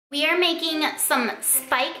We are making some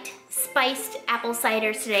spiked spiced apple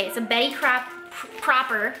cider today. It's a Betty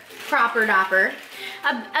Crocker dopper.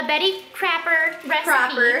 A Betty Crocker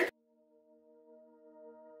recipe.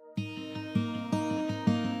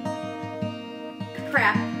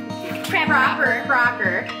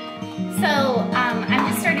 Crocker. So I'm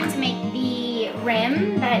just starting to make the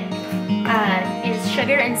rim that is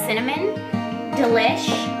sugar and cinnamon, delish.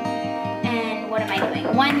 And what am I doing?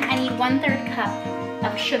 I need 1/3 cup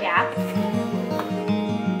of sugar.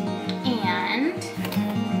 And is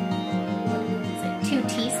it 2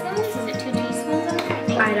 teaspoons? Is it 2 teaspoons of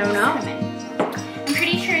it? I don't know. Cinnamon. I'm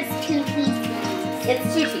pretty sure it's 2 teaspoons.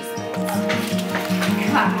 It's 2 teaspoons.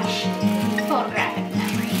 Gosh, photographic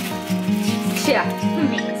memory. Yeah.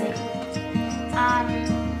 Amazing.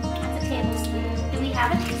 That's a tablespoon. Do we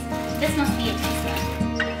have a teaspoon? This must be a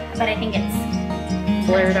teaspoon. But I think it's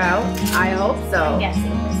blurred out. I hope so. I'm guessing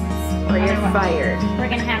this is. Or you're fired. We're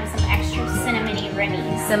gonna have some extra cinnamony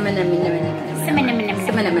rimmies. Cinnamon.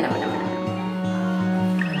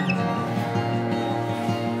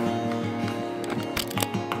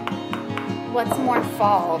 What's more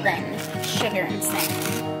fall than sugar and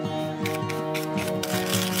cinnamon?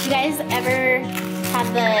 You guys ever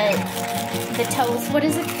have the toast? What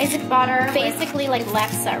is it? Is it butter? Basically like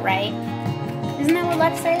lefse, right? Isn't that what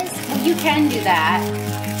lefse is? Well, you can do that.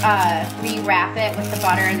 Where you wrap it with the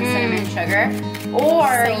butter and the cinnamon sugar.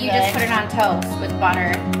 Or So you good. just put it on toast with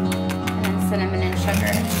butter and then cinnamon and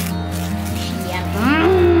sugar.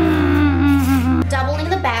 Yummy. Doubling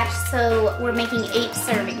the batch, so we're making 8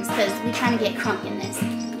 servings because we're trying to get crunk in this.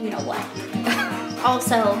 You know what?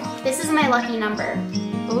 Also, this is my lucky number.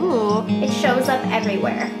 Ooh. It shows up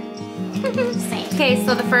everywhere. Same. Okay,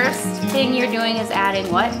 so the first thing you're doing is adding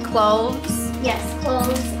what? Cloves? Yes,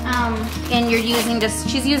 cloves. And you're using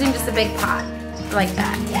she's using just a big pot, like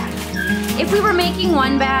that. Yeah. If we were making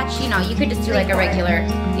one batch, you know, you could just do like a regular,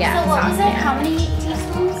 So what was it? saucepan. How many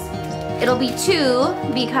teaspoons? It'll be 2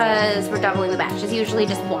 because we're doubling the batch. It's usually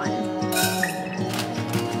just 1.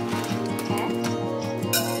 Okay.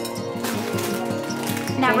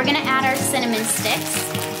 Now we're gonna add our cinnamon sticks.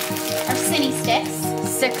 Our cinny sticks.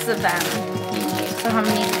 6 of them. So how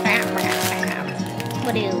many?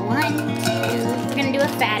 We'll do 1, 2. We're gonna do a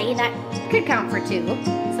fatty. That Could count for 2.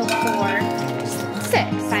 so 4, 6,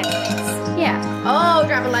 5, 6. Yeah. Oh,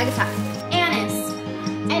 drop a leg of top. Anise,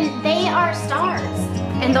 and they are stars.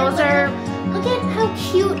 And those are Look at how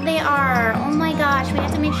cute they are. Oh my gosh, we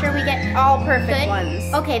have to make sure we get all perfect good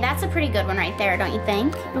ones. Okay, that's a pretty good one right there, don't you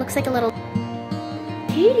think? It looks like a little.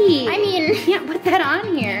 Cadie. I mean, you can't put that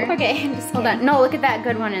on here. okay, I'm just Hold on. No, look at that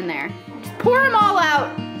good one in there. Just pour them all out.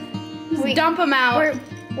 Just dump them out.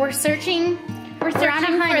 We're searching. We're on a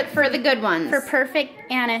searching hunt for the good ones. for perfect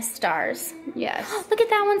anise stars. Yes. Look at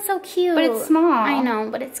that one, so cute. But it's small. I know,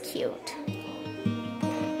 but it's cute.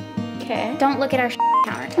 Okay. Don't look at our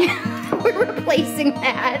countertop. We're replacing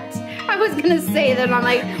that. I was gonna say that. I'm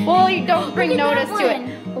like, well, you don't bring Look at notice that to it.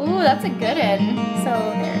 Ooh, that's a good one. So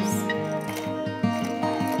there's.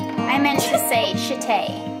 I meant to say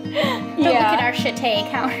chate. Don't look at our chate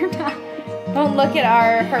countertop. Don't look at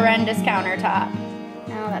our horrendous countertop.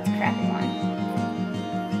 No, that's a crappy one.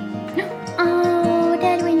 Oh,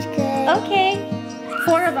 that one's good. Okay.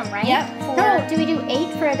 4 of them, right? Yep, 4. No, do we do 8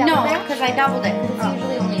 for a double No, batch? because I doubled it. It's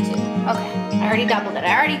usually only 2. Okay. I already doubled it.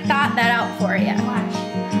 I already thought that out for you. Watch.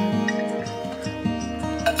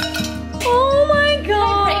 Oh my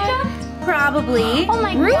god. Break them? Probably. Oh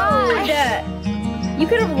my Rude. gosh. You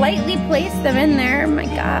could have lightly placed them in there. Oh my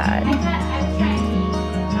god. I was trying to be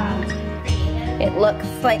creative. It looks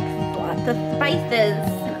like lots of spices.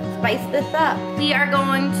 Spice this up. We are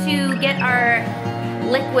going to get our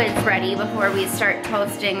liquids ready before we start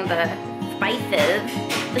toasting the spices.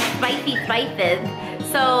 The spicy spices.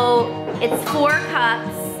 So it's 4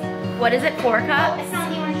 cups. What is it, 4 cups? I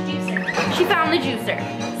found the orange juicer. She found the juicer.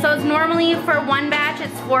 So it's normally for 1 batch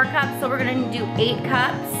it's 4 cups, so we're gonna do 8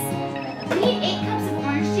 cups. We need 8 cups of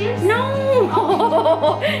orange juice?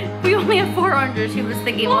 No! We only have 4 oranges. She was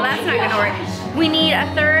thinking, well, that's not gonna work. We need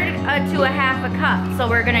 1/3 to 1/2 a cup, so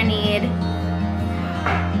we're gonna need,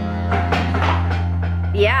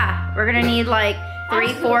 yeah, we're gonna need like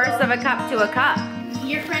 3/4 of a cup to a cup.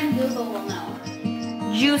 Your friend Google will know.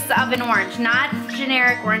 Juice of an orange, not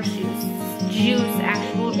generic orange juice. Juice,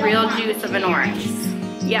 actual real juice of an orange.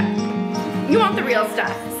 Yeah, you want the real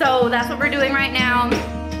stuff. So that's what we're doing right now.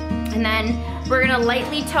 And then we're gonna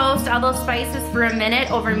lightly toast all those spices for a minute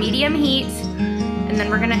over medium heat. And then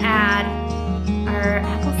we're gonna add our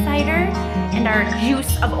apple cider and our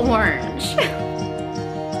juice of orange.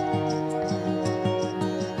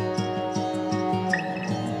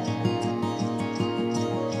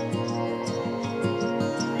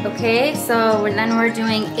 Okay, so then we're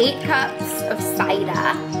doing 8 cups of cider.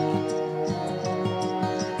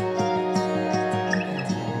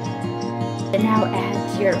 And now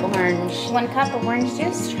add your orange. 1 cup of orange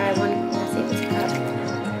juice. Try one. Let's see if it's cup.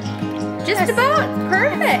 Just about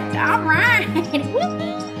perfect. All right.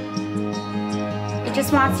 It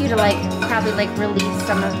just wants you to probably release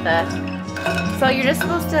some of the. So you're just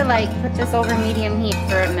supposed to put this over medium heat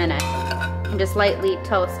for a minute and just lightly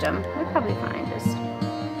toast them. They're probably fine. Just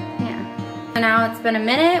yeah. So now it's been a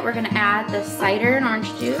minute. We're gonna add the cider and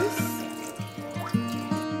orange juice.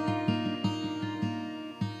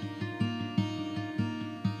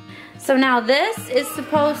 So now this is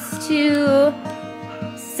supposed to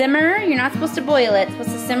simmer. You're not supposed to boil it. It's supposed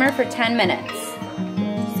to simmer for 10 minutes.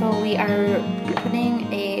 So we are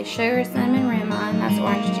putting a sugar cinnamon rim on. That's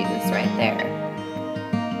orange juice right there.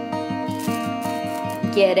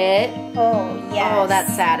 Get it? Oh, yes. Oh,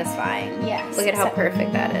 that's satisfying. Yes. Look at how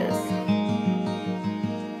perfect that is.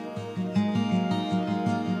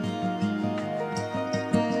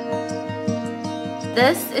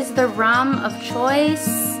 This is the rum of choice.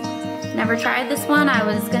 Never tried this one. I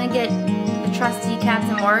was gonna get the trusty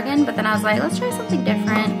Captain Morgan, but then I was like, let's try something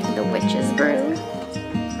different. The Witch's Brew.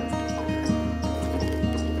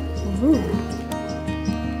 Ooh.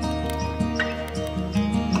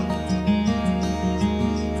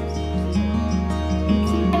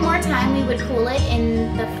 More time we would cool it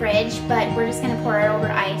in the fridge, but we're just gonna pour it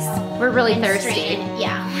over ice. We're really thirsty.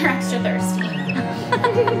 Yeah, we're extra thirsty.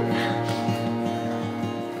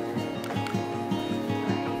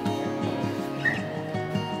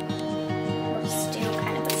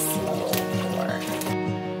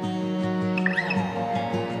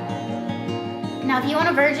 Now, if you want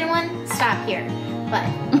a virgin one, stop here. But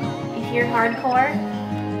if you're hardcore,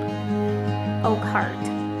 Oak Heart,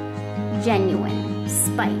 genuine,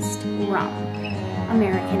 spiced rum,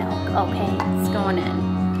 American oak, okay? It's going in.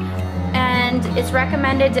 And it's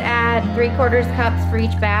recommended to add 3/4 cups for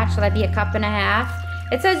each batch, so that'd be 1.5 cups.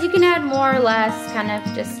 It says you can add more or less, kind of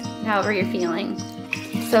just however you're feeling.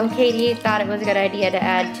 So Katie thought it was a good idea to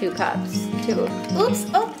add 2 cups. Oops,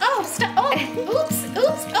 oh, stop, oh, oops,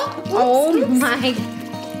 oops. Oh my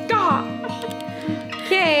gosh.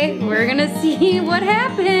 Okay, we're gonna see what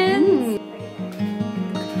happens.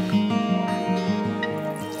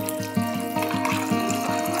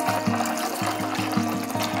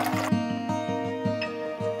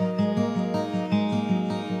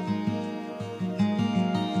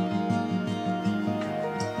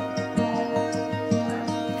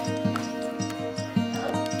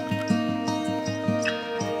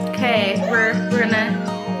 Okay, we're gonna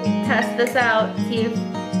test this out, see if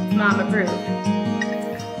Mom approved.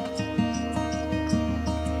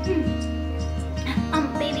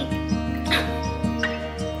 Baby.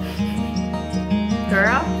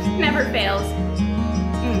 Girl? Never fails.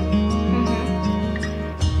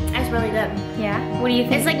 That's really good. Yeah? What do you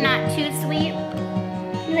think? It's not too sweet.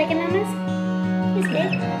 You like it, Mamas? It's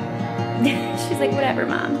good. She's like, whatever,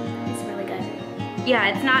 Mom. It's really good. Yeah,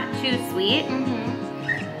 it's not too sweet.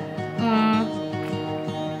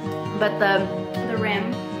 But the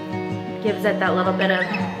rim gives it that little bit of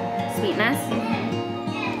sweetness.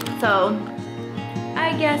 So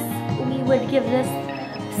I guess we would give this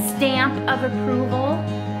stamp of approval.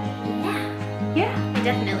 Yeah, I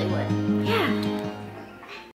definitely would.